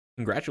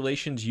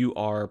Congratulations, you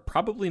are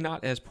probably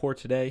not as poor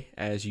today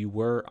as you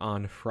were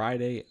on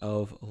Friday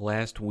of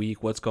last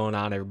week. What's going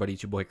on, everybody?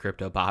 It's your boy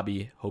Crypto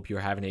Bobby. Hope you're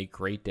having a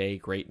great day,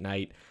 great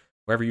night,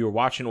 wherever you are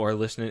watching or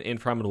listening in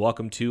from, and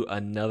welcome to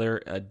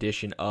another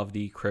edition of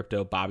the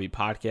Crypto Bobby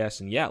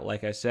podcast. And yeah,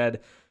 like I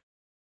said,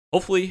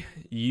 hopefully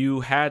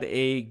you had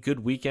a good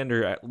weekend,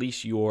 or at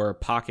least your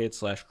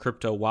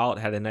pocket/crypto wallet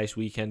had a nice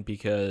weekend,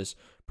 because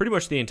pretty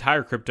much the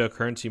entire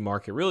cryptocurrency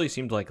market really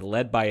seemed like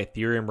led by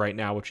Ethereum right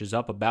now, which is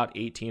up about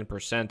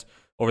 18%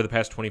 over the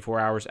past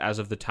 24 hours as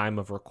of the time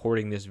of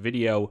recording this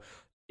video,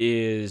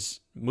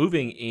 is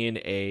moving in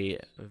a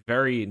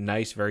very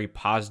nice, very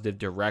positive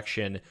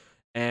direction.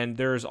 And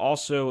there's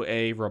also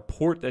a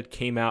report that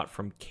came out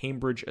from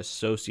Cambridge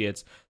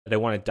Associates that I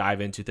want to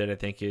dive into that I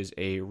think is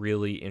a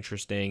really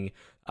interesting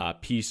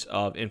piece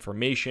of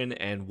information,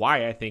 and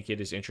why I think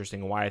it is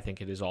interesting and why I think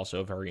it is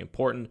also very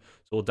important.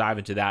 So we'll dive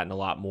into that and a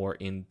lot more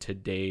in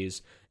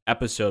today's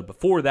episode.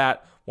 Before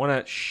that, want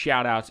to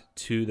shout out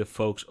to the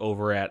folks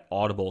over at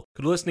Audible.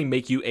 Could listening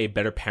make you a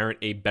better parent,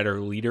 a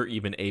better leader,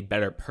 even a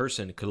better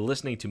person? Could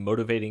listening to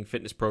motivating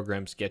fitness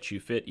programs get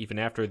you fit even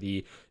after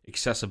the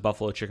excessive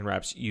buffalo chicken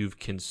wraps you've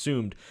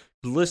consumed?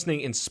 Could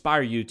listening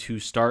inspire you to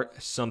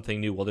start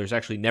something new? Well, there's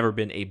actually never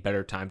been a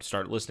better time to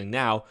start listening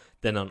now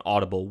than on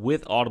Audible.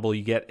 With Audible,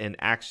 you get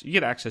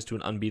access to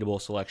an unbeatable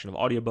selection of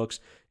audiobooks,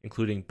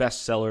 including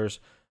bestsellers,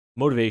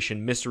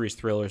 motivation, mysteries,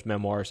 thrillers,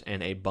 memoirs,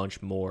 and a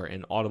bunch more.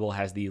 And Audible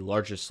has the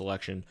largest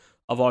selection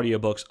of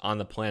audiobooks on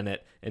the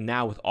planet. And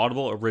now with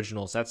Audible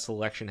Originals, that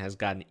selection has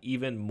gotten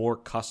even more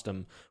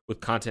custom,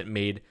 with content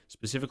made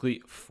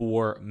specifically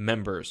for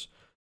members.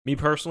 Me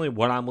personally,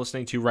 what I'm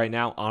listening to right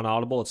now on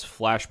Audible, it's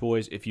Flash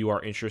Boys. If you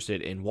are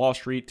interested in Wall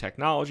Street,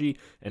 technology,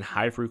 and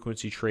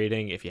high-frequency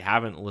trading, if you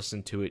haven't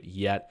listened to it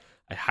yet,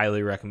 I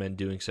highly recommend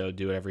doing so.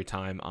 Do it every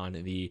time on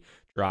the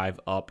drive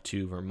up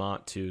to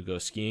Vermont to go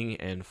skiing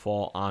and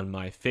fall on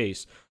my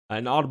face.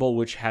 And Audible,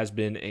 which has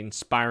been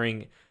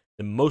inspiring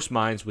the most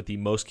minds with the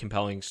most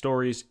compelling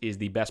stories, is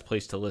the best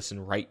place to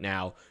listen right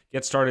now.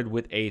 Get started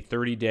with a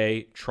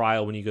 30-day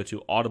trial when you go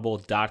to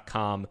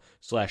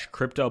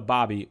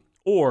audible.com/CryptoBobby,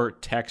 or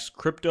text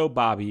Crypto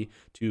Bobby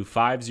to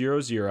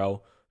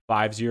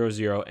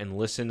 500-500 and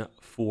listen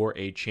for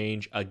a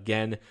change.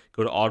 Again,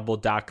 go to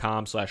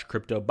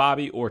audible.com/Crypto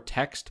Bobby or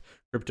text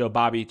Crypto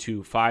Bobby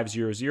to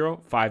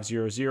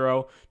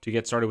 500-500 to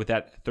get started with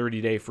that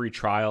 30-day free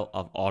trial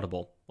of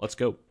Audible. Let's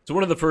go. So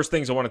one of the first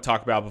things I want to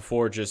talk about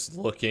before just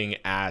looking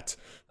at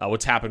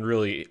what's happened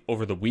really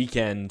over the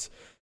weekend,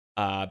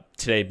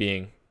 today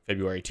being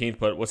February 18th,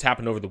 but what's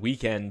happened over the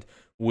weekend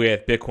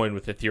with Bitcoin,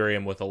 with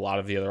Ethereum, with a lot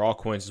of the other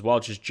altcoins as well,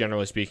 just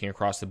generally speaking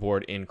across the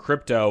board in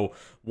crypto.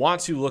 Want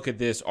to look at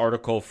this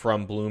article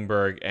from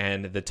Bloomberg,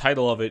 and the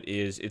title of it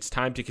is, "It's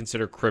Time to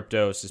Consider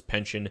Crypto as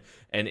Pension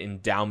and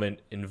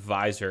Endowment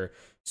Advisor."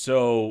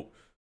 So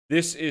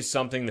this is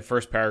something, the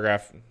first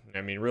paragraph,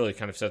 really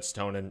kind of sets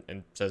the tone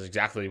and says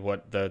exactly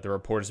what the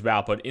report is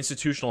about. But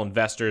institutional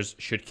investors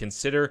should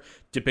consider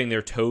dipping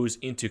their toes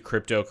into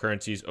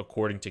cryptocurrencies,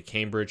 according to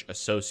Cambridge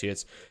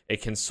Associates, a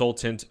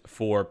consultant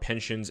for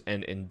pensions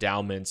and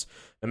endowments.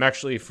 I'm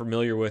actually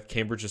familiar with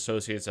Cambridge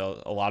Associates.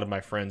 A lot of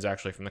my friends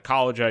actually from the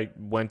college I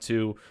went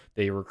to,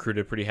 they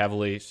recruited pretty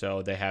heavily.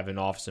 So they have an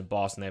office in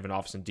Boston, they have an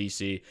office in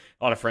DC.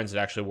 A lot of friends that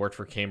actually worked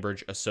for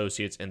Cambridge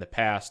Associates in the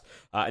past.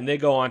 And they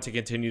go on to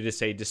continue to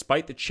say,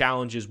 despite the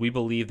challenges, we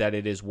believe that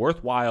it is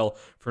worthwhile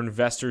for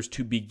investors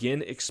to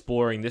begin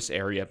exploring this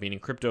area, meaning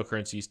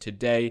cryptocurrencies,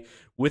 today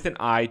with an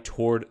eye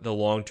toward the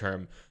long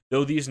term.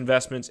 Though these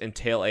investments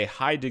entail a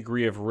high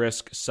degree of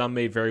risk, some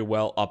may very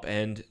well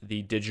upend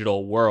the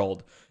digital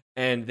world.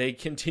 And they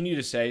continue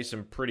to say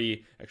some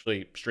pretty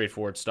actually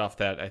straightforward stuff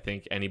that I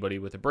think anybody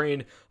with a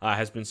brain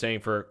has been saying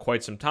for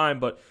quite some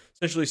time, but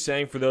essentially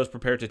saying, for those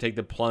prepared to take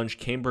the plunge,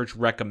 Cambridge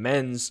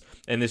recommends,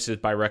 and this is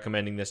by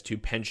recommending this to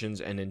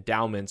pensions and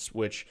endowments,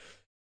 which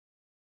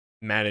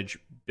manage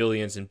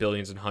billions and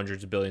billions and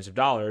hundreds of billions of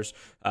dollars,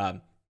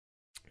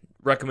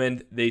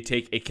 recommend they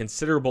take a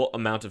considerable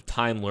amount of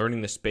time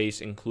learning the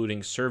space,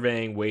 including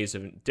surveying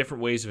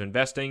different ways of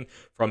investing,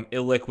 from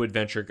illiquid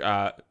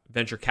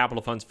venture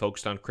capital funds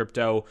focused on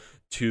crypto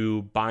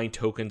to buying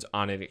tokens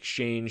on an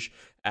exchange.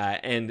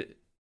 And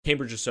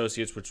Cambridge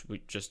Associates, which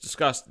we just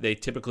discussed, they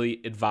typically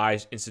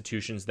advise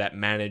institutions that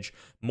manage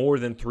more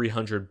than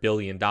 $300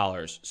 billion.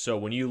 So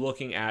when you're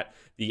looking at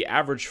the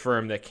average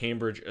firm that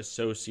Cambridge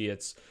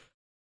Associates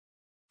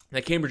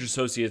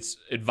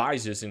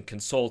advises and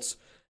consults,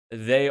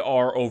 they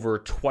are over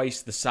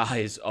twice the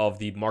size of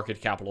the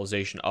market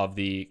capitalization of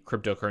the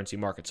cryptocurrency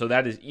market. So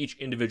that is each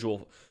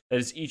individual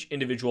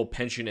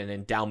pension and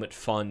endowment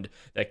fund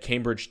that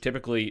Cambridge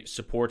typically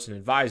supports and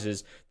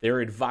advises.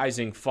 They're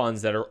advising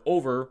funds that are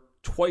over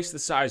twice the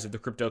size of the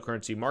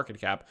cryptocurrency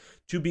market cap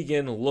to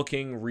begin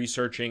looking,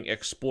 researching,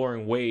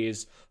 exploring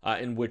ways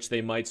in which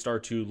they might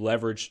start to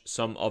leverage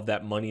some of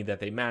that money that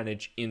they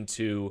manage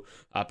into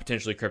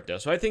potentially crypto.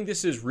 So I think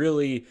this is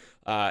really,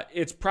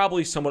 it's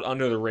probably somewhat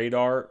under the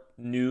radar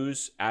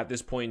news at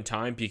this point in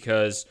time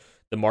because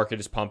the market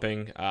is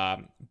pumping.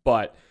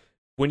 But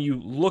when you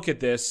look at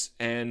this,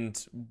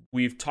 and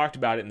we've talked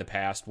about it in the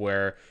past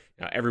where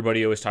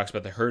everybody always talks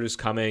about the herd is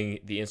coming,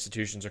 the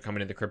institutions are coming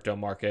to the crypto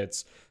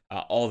markets,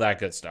 all that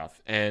good stuff.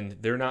 And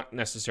they're not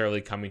necessarily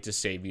coming to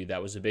save you.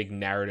 That was a big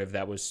narrative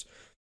that was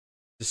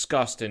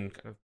discussed and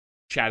kind of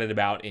chatted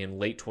about in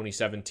late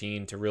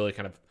 2017 to really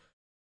kind of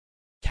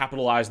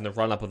capitalize in the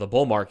run-up of the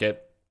bull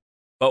market.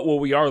 But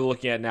what we are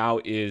looking at now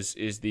is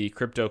the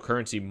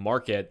cryptocurrency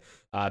market,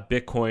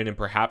 Bitcoin and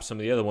perhaps some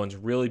of the other ones,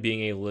 really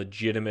being a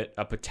legitimate,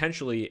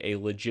 potentially a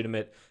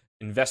legitimate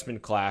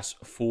investment class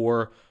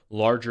for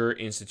larger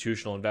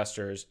institutional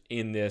investors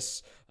in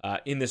this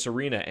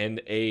arena. And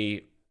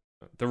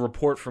the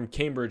report from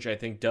Cambridge, I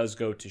think, does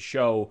go to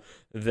show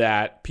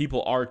that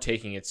people are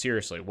taking it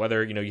seriously.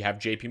 Whether you have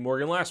JP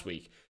Morgan last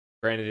week.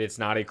 Granted, it's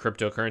not a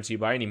cryptocurrency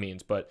by any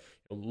means, but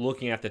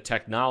looking at the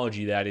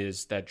technology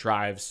that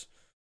drives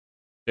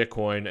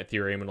Bitcoin,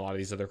 Ethereum, and a lot of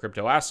these other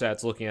crypto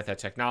assets, looking at that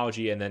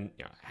technology and then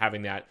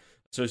having that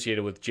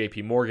associated with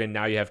JP Morgan.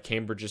 Now you have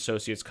Cambridge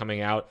Associates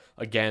coming out,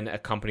 again, a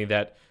company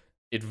that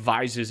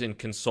advises and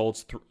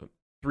consults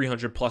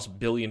 $300+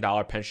 billion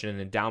pension and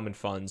endowment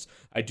funds.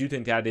 I do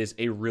think that is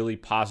a really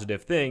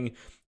positive thing.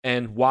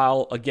 And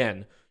while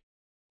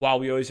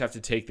we always have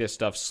to take this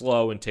stuff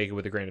slow and take it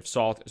with a grain of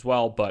salt as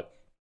well, but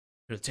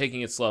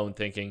taking it slow and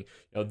thinking,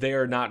 they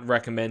are not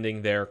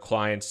recommending their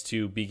clients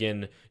to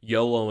begin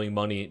YOLOing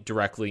money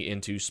directly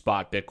into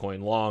spot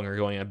Bitcoin long or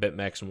going on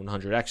BitMEX and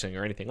 100xing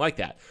or anything like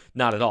that.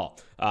 Not at all.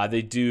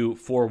 They do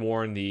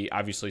forewarn the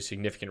obviously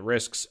significant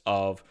risks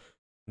of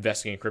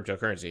investing in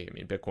cryptocurrency. I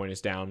mean, Bitcoin is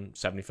down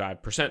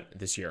 75%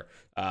 this year,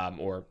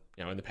 or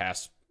in the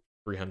past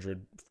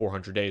 300,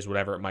 400 days,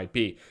 whatever it might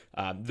be.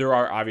 There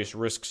are obvious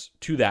risks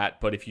to that,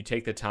 but if you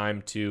take the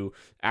time to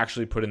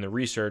actually put in the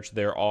research,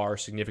 there are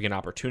significant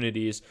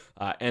opportunities,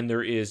 and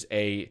there is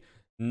a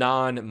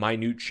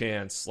non-minute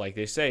chance, like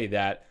they say,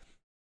 that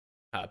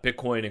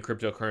Bitcoin and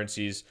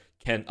cryptocurrencies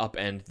can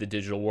upend the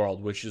digital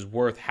world, which is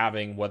worth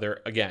having,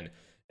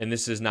 and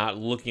this is not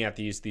looking at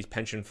these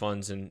pension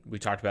funds, and we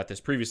talked about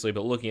this previously,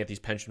 but looking at these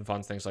pension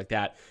funds, things like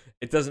that,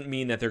 it doesn't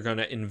mean that they're going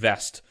to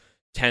invest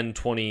 10,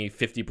 20,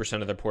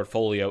 50% of their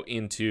portfolio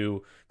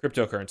into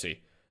cryptocurrency.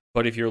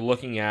 But if you're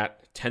looking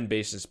at 10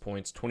 basis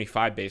points,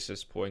 25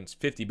 basis points,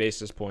 50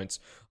 basis points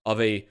of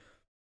a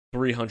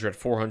 $300,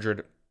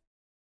 $400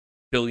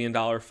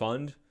 billion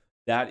fund,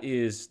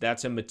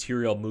 that's a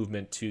material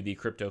movement to the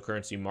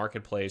cryptocurrency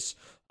marketplace,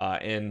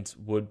 and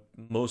would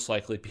most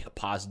likely be a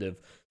positive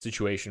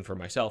situation for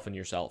myself and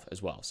yourself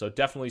as well. So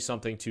definitely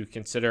something to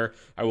consider.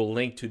 I will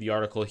link to the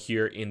article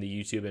here in the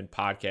YouTube and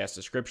podcast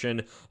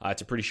description.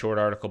 It's a pretty short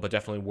article, but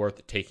definitely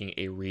worth taking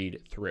a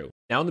read through.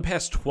 Now, in the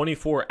past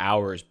 24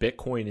 hours,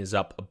 Bitcoin is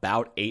up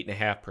about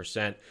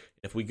 8.5%.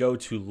 If we go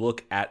to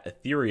look at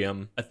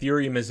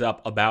Ethereum is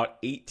up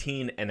about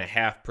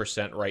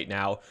 18.5% right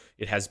now.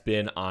 It has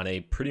been on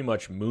a pretty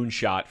much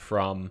moonshot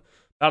from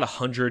about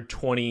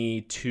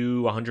 $122,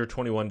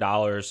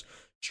 $121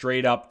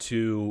 straight up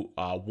to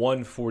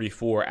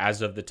 $144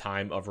 as of the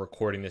time of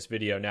recording this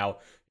video. Now,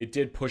 it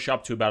did push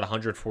up to about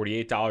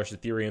 $148,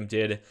 Ethereum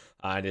did.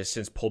 It has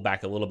since pulled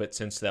back a little bit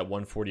since that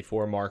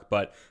 144 mark,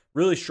 but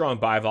really strong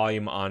buy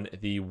volume on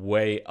the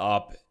way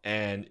up,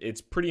 and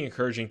it's pretty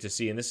encouraging to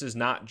see. And this is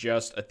not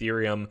just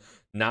Ethereum,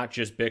 not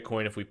just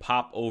Bitcoin. If we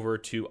pop over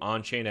to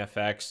Onchain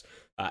FX,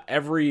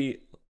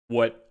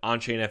 what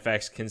Onchain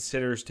FX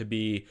considers to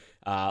be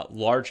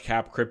large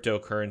cap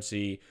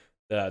cryptocurrency,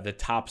 the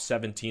top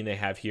 17 they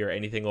have here,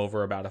 anything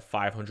over about a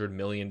 $500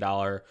 million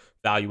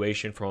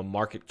valuation from a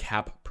market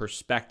cap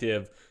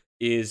perspective,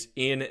 is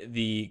in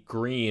the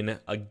green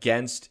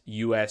against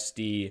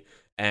USD.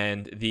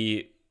 And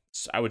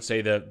I would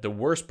say the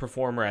worst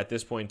performer at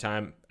this point in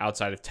time,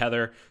 outside of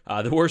Tether,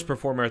 the worst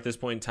performer at this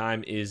point in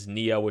time is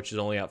NEO, which is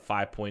only up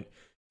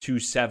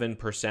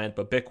 5.27%,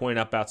 but Bitcoin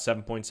up about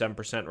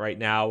 7.7% right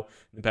now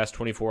in the past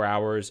 24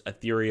 hours.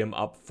 Ethereum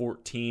up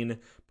 14%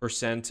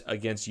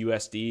 against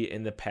USD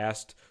in the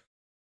past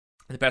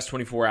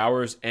 24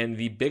 hours, and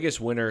the biggest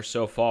winner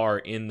so far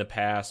in the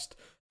past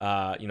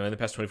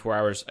 24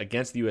 hours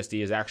against the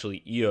USD is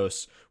actually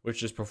EOS,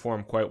 which has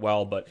performed quite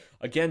well. But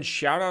again,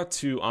 shout out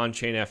to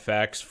Onchain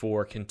FX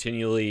for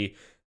continually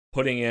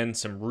putting in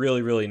some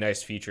really, really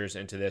nice features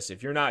into this.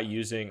 If you're not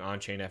using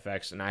Onchain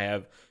FX, and I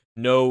have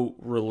no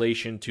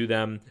relation to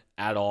them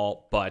at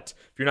all, but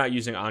if you're not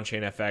using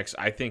Onchain FX,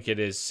 I think it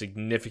is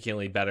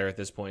significantly better at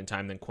this point in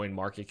time than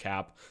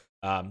CoinMarketCap.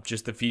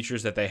 Just the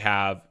features that they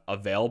have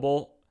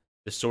available,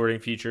 the sorting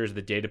features,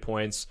 the data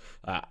points.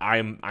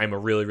 I'm a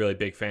really, really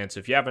big fan. So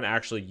if you haven't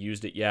actually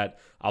used it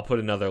yet, I'll put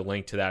another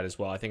link to that as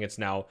well. I think it's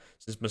now,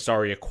 since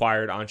Messari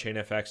acquired Onchain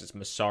FX, it's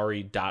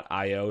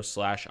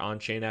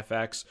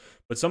messari.io/OnchainFX.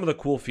 But some of the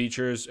cool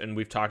features, and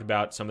we've talked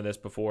about some of this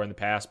before in the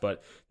past,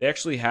 but they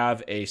actually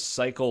have a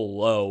cycle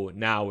low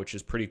now, which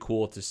is pretty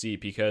cool to see,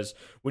 because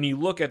when you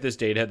look at this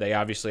data, they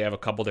obviously have a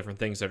couple different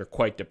things that are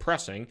quite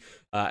depressing,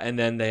 and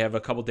then they have a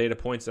couple data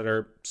points that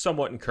are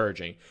somewhat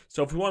encouraging.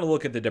 So if we want to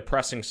look at the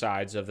depressing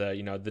sides of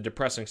the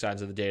depressing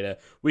sides of the data,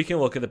 we can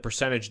look at the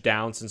percentage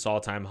down since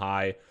all-time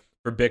high,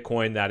 For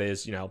Bitcoin, that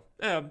is,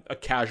 a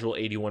casual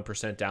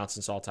 81% down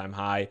since all-time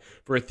high.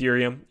 For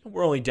Ethereum,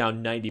 we're only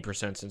down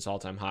 90% since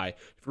all-time high.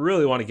 If you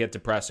really want to get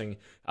depressing,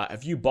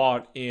 if you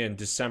bought in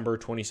December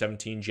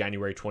 2017,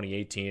 January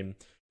 2018,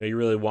 you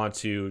really want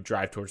to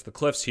drive towards the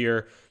cliffs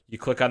here. You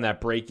click on that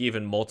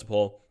break-even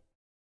multiple.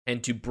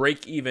 And to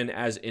break even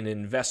as an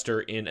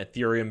investor in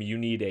Ethereum, you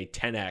need a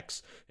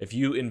 10x. If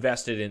you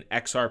invested in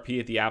XRP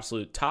at the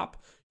absolute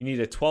top, you need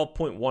a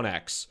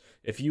 12.1x.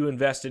 If you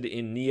invested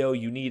in NEO,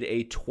 you need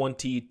a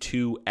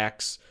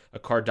 22x. A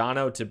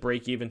Cardano to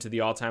break even to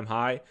the all-time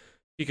high,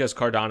 because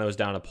Cardano is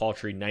down a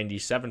paltry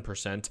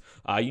 97%,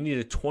 you need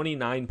a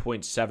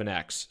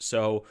 29.7x.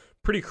 So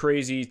pretty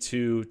crazy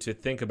to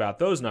think about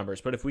those numbers.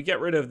 But if we get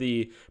rid of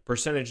the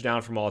percentage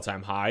down from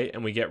all-time high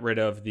and we get rid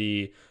of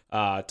the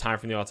time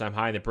from the all-time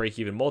high and the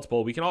break-even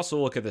multiple, we can also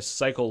look at the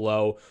cycle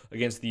low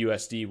against the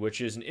USD,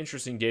 which is an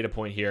interesting data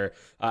point here.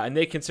 And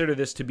they consider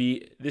this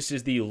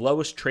is the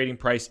lowest trading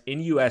price in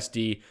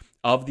USD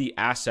of the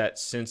asset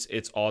since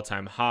its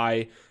all-time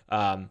high.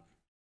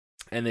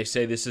 And they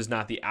say this is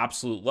not the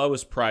absolute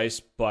lowest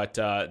price, but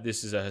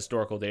this is a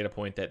historical data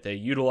point that they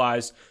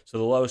utilize. So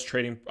the lowest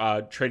trading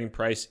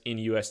price in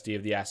USD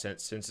of the asset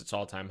since its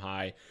all-time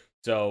high.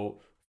 So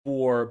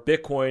for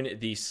Bitcoin,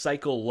 the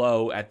cycle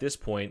low at this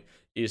point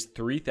is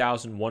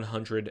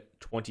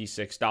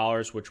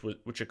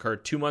 $3,126, which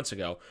occurred 2 months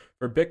ago.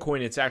 For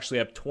Bitcoin, it's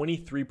actually up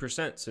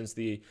 23% since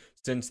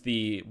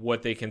the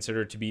what they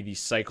consider to be the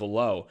cycle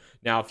low.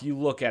 Now, if you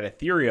look at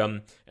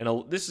Ethereum,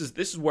 and this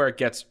is where it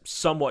gets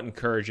somewhat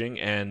encouraging,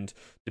 and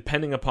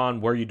depending upon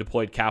where you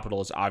deployed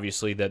capital is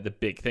obviously the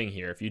big thing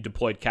here. If you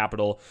deployed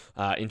capital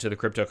into the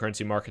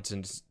cryptocurrency markets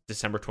in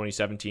December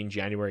 2017,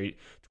 January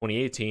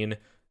 2018,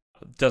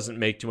 doesn't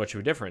make too much of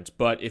a difference.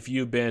 But if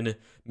you've been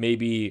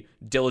maybe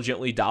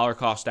diligently dollar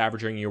cost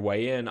averaging your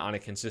way in on a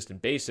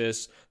consistent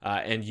basis,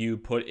 and you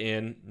put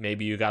in,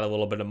 maybe you got a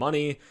little bit of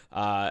money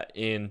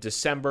in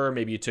December,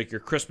 maybe you took your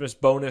Christmas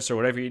bonus or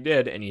whatever you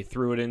did, and you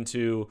threw it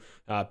into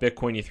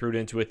Bitcoin, you threw it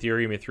into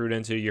Ethereum, you threw it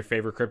into your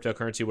favorite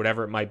cryptocurrency,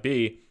 whatever it might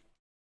be.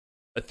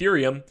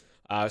 Ethereum,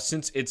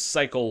 since its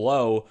cycle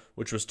low,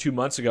 which was 2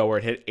 months ago where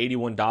it hit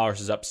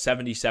 $81, is up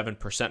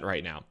 77%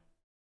 right now.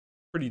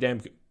 Pretty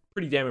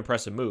damn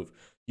impressive move.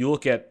 You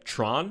look at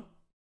Tron.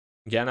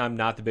 Again, I'm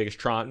not the biggest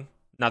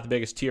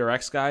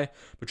TRX guy,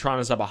 but Tron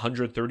is up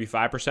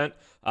 135%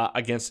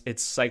 against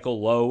its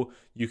cycle low.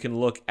 You can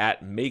look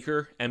at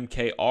Maker,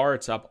 MKR.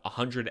 It's up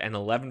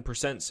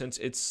 111% since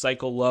its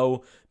cycle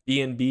low.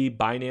 BNB,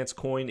 Binance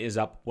Coin, is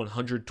up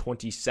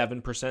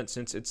 127%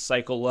 since its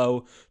cycle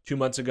low 2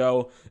 months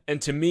ago.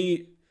 And to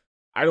me,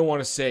 I don't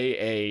want to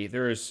say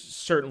there is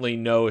certainly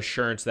no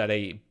assurance that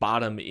a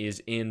bottom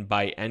is in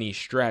by any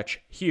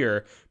stretch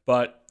here,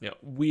 but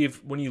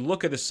when you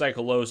look at the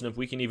cycle lows, and if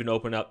we can even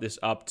open up this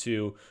up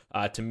to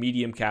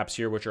medium caps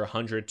here, which are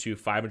 $100 to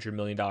 $500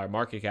 million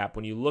market cap,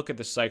 when you look at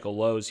the cycle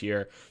lows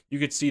here, you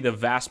could see the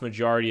vast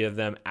majority of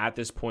them at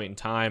this point in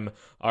time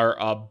are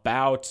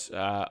about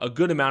a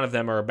good amount of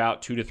them are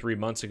about 2 to 3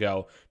 months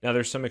ago. Now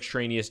there's some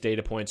extraneous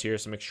data points here,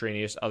 some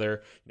extraneous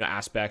other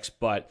aspects,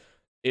 but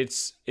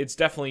it's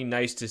definitely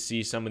nice to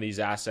see some of these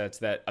assets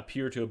that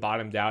appear to have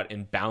bottomed out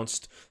and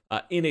bounced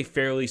in a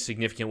fairly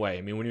significant way.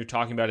 I mean, when you're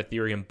talking about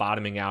Ethereum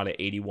bottoming out at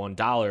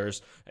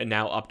 $81 and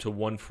now up to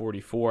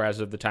 $144 as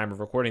of the time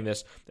of recording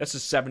this, that's a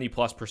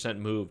 70+%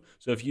 move.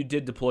 So if you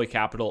did deploy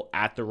capital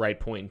at the right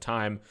point in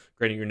time,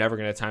 granted you're never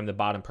going to time the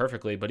bottom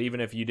perfectly, but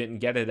even if you didn't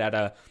get it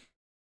at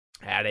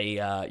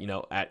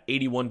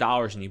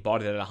 $81 and you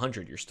bought it at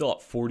 $100, you're still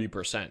up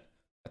 40%.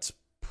 That's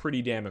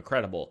pretty damn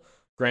incredible.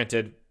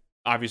 Granted,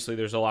 obviously,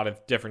 there's a lot of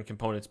different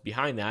components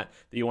behind that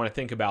you want to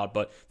think about,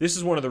 but this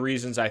is one of the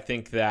reasons I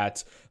think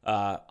that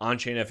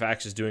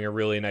OnChainFX is doing a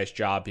really nice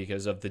job,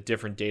 because of the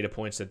different data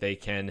points that they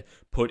can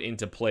put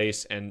into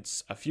place and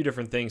a few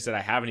different things that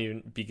I haven't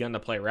even begun to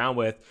play around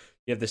with.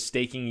 You have the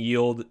staking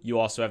yield. You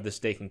also have the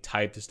staking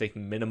type, the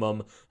staking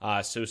minimum.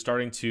 So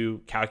starting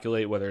to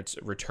calculate whether it's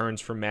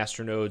returns from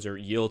masternodes or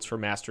yields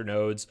from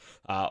masternodes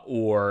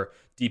or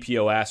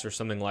DPoS or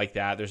something like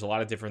that. There's a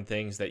lot of different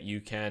things that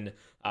you can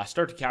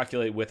start to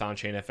calculate with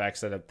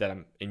OnChainFX that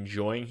I'm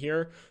enjoying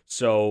here.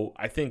 So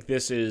I think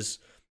this is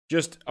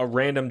just a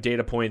random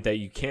data point that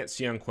you can't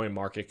see on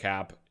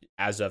CoinMarketCap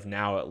as of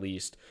now, at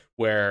least,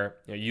 where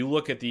you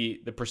look at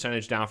the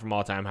percentage down from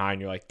all-time high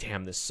and you're like,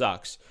 damn, this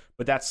sucks.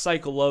 But that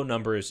cycle low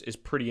number is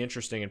pretty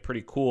interesting and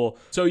pretty cool.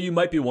 So you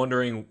might be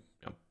wondering,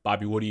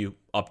 Bobby, what are you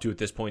up to at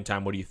this point in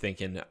time? What are you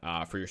thinking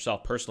for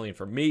yourself personally? And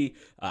for me,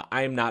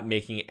 I am not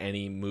making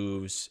any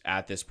moves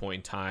at this point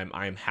in time.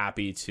 I am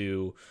happy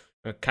to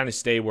kind of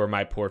stay where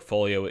my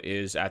portfolio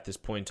is at this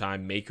point in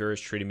time. Maker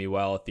is treating me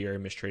well.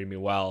 Ethereum is treating me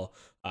well.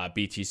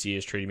 BTC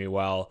is treating me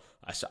well.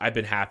 So I've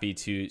been happy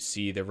to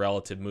see the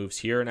relative moves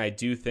here. And I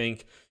do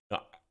think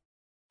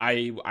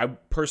I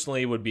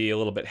personally would be a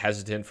little bit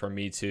hesitant for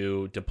me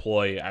to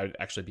deploy. I would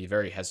actually be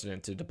very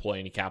hesitant to deploy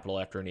any capital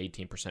after an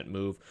 18%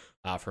 move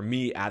for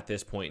me at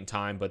this point in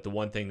time. But the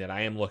one thing that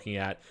I am looking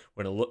at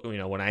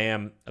when I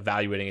am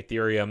evaluating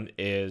Ethereum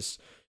is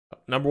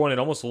Number one, it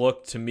almost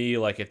looked to me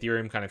like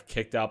Ethereum kind of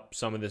kicked up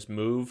some of this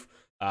move,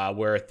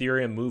 where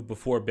Ethereum moved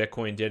before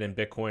Bitcoin did, and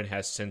Bitcoin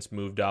has since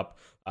moved up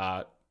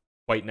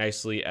quite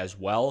nicely as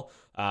well.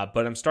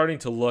 But I'm starting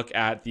to look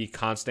at the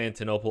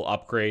Constantinople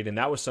upgrade, and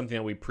that was something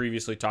that we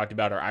previously talked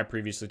about, or I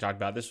previously talked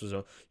about. This was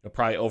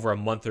probably over a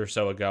month or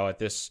so ago at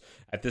this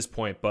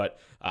point. But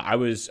I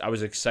was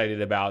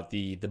excited about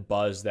the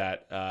buzz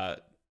that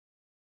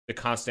the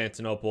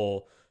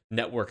Constantinople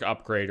network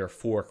upgrade or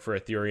fork for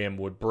Ethereum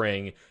would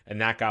bring,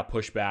 and that got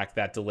pushed back.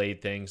 That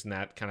delayed things, and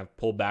that kind of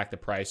pulled back the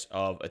price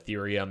of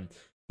Ethereum.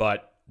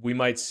 But we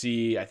might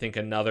see, I think,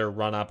 another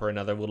run up or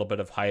another little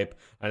bit of hype,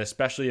 and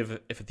especially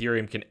if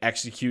Ethereum can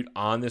execute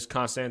on this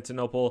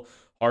Constantinople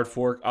hard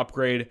fork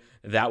upgrade,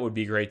 that would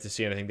be great to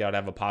see, and I think that would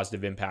have a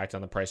positive impact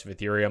on the price of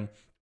Ethereum.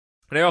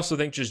 And I also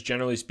think, just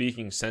generally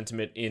speaking,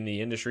 sentiment in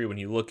the industry, when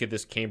you look at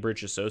this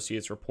Cambridge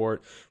Associates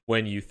report,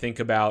 when you think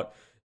about,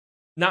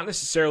 not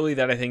necessarily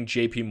that I think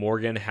JP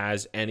Morgan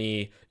has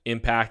any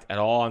impact at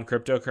all on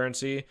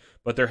cryptocurrency,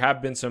 but there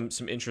have been some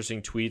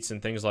interesting tweets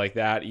and things like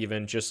that,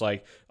 even just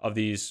like of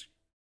these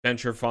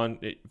venture fund,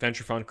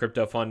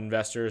 crypto fund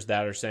investors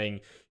that are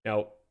saying,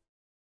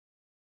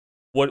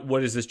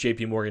 what is this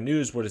JP Morgan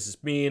news? What does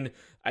this mean?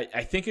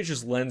 I think it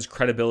just lends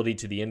credibility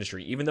to the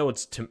industry, even though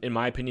it's, in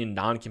my opinion,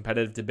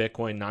 non-competitive to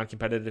Bitcoin,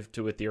 non-competitive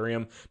to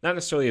Ethereum, not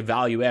necessarily a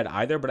value add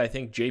either, but I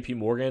think JP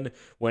Morgan,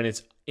 when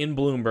it's in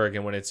Bloomberg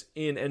and when it's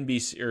in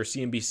NBC or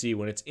CNBC,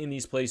 when it's in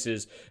these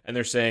places and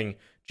they're saying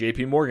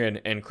JP Morgan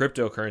and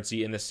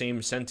cryptocurrency in the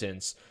same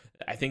sentence,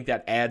 I think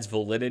that adds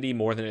validity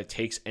more than it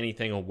takes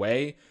anything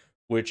away,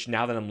 which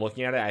now that I'm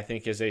looking at it, I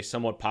think is a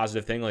somewhat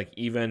positive thing. Like,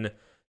 even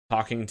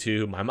talking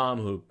to my mom,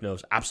 who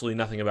knows absolutely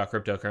nothing about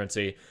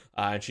cryptocurrency,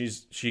 and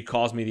she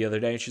calls me the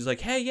other day and she's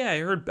like, "Hey, yeah, I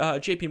heard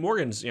JP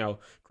Morgan's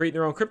creating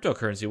their own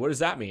cryptocurrency. What does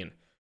that mean?"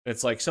 And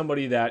it's like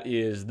somebody that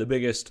is the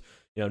biggest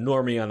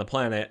normie on the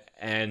planet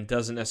and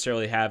doesn't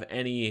necessarily have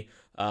any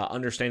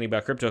understanding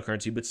about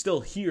cryptocurrency, but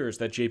still hears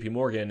that JP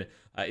Morgan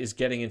is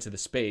getting into the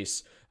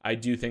space. I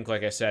do think,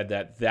 like I said,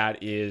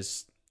 that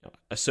is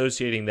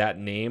associating that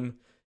name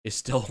is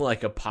still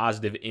like a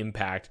positive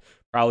impact,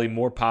 probably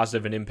more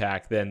positive an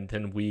impact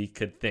than we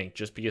could think,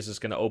 just because it's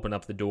going to open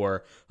up the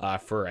door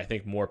for, I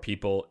think, more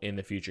people in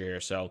the future here.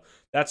 So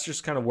that's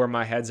just kind of where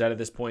my head's at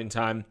this point in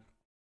time.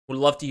 Would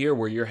love to hear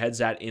where your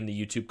head's at in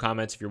the YouTube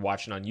comments. If you're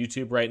watching on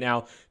YouTube right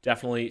now,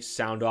 definitely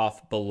sound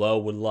off below.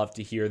 Would love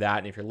to hear that.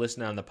 And if you're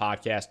listening on the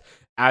podcast,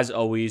 as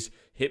always,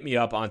 hit me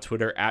up on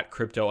Twitter at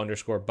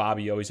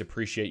crypto_Bobby. Always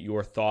appreciate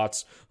your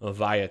thoughts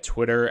via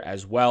Twitter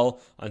as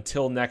well.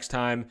 Until next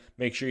time,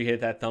 make sure you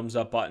hit that thumbs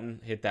up button,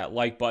 hit that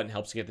like button.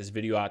 Helps to get this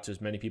video out to as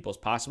many people as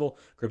possible.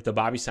 Crypto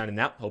Bobby signing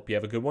out. Hope you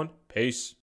have a good one. Peace.